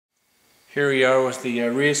Here we are with the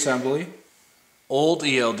Reassembly old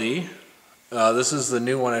ELD. This is the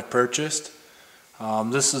new one I purchased.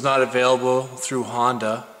 This is not available through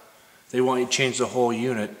Honda. They want you to change the whole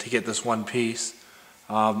unit to get this one piece.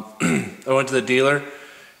 I went to the dealer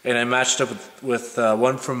and I matched up with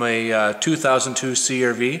one from a 2002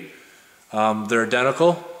 CRV. They're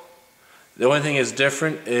identical. The only thing that's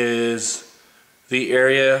different is the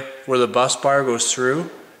area where the bus bar goes through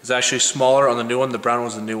is actually smaller on the new one. The brown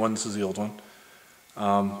one's the new one, this is the old one.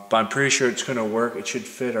 But I'm pretty sure it's going to work. It should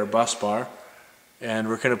fit our bus bar. And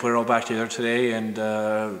we're going to put it all back together today, and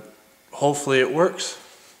hopefully it works.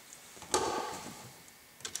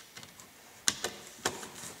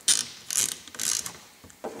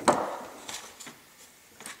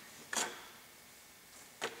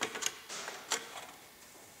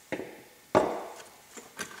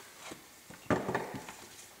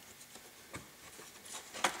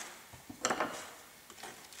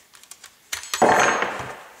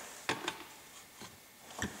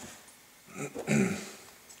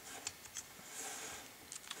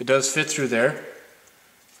 It does fit through there.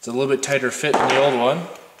 It's a little bit tighter fit than the old one.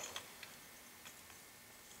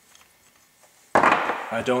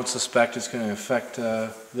 I don't suspect it's going to affect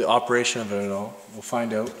the operation of it at all. We'll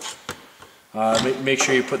find out. Make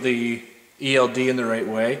sure you put the ELD in the right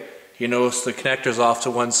way. You notice the connector's off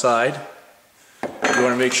to one side. You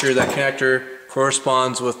want to make sure that connector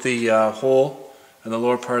corresponds with the hole in the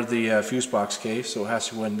lower part of the fuse box case, so it has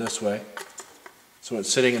to go in this way. So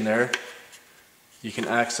it's sitting in there. You can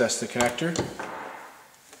access the connector.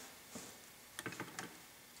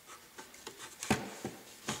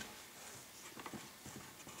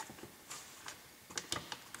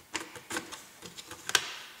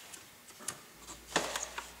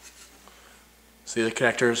 See, the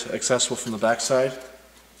connector is accessible from the back side.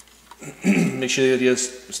 Make sure the idea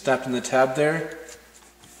is snapped in the tab there.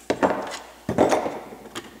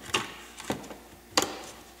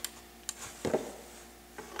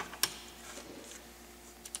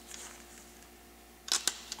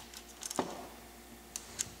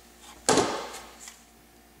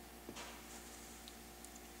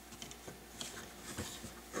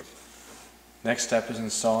 Next step is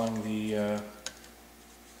installing the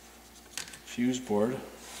fuse board,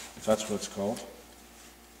 if that's what it's called.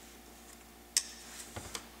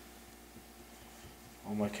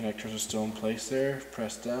 All my connectors are still in place there.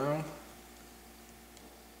 Press down.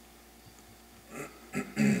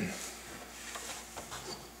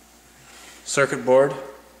 Circuit board.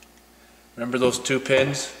 Remember those two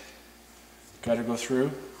pins? Got to go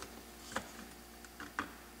through.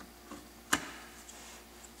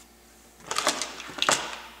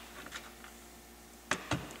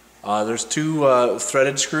 There's two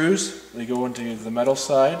threaded screws. They go into the metal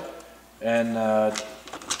side, and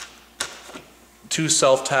two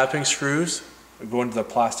self-tapping screws that go into the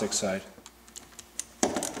plastic side.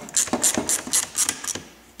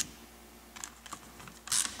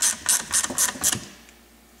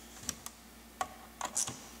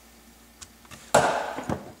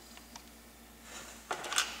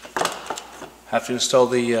 Have to install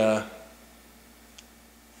the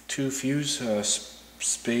two fuse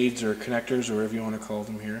spades or connectors, or whatever you want to call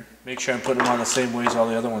them here. Make sure I'm putting them on the same way as all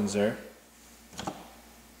the other ones there.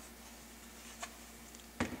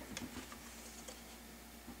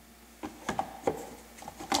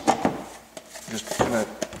 Just gonna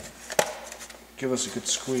give us a good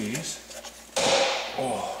squeeze.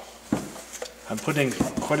 Oh, I'm putting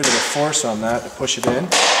quite a bit of force on that to push it in.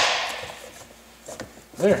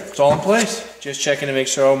 There, it's all in place. Just checking to make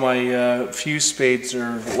sure all my fuse spades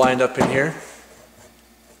are lined up in here.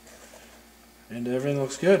 And everything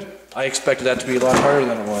looks good. I expected that to be a lot harder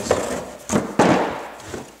than it was.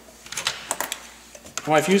 Put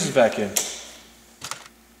my fuses back in.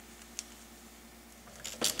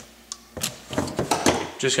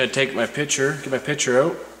 Just gotta take my picture, get my picture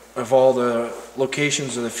out of all the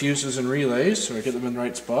locations of the fuses and relays so I get them in the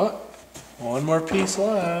right spot. One more piece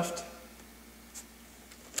left.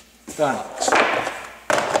 Done.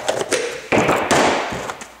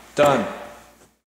 Done.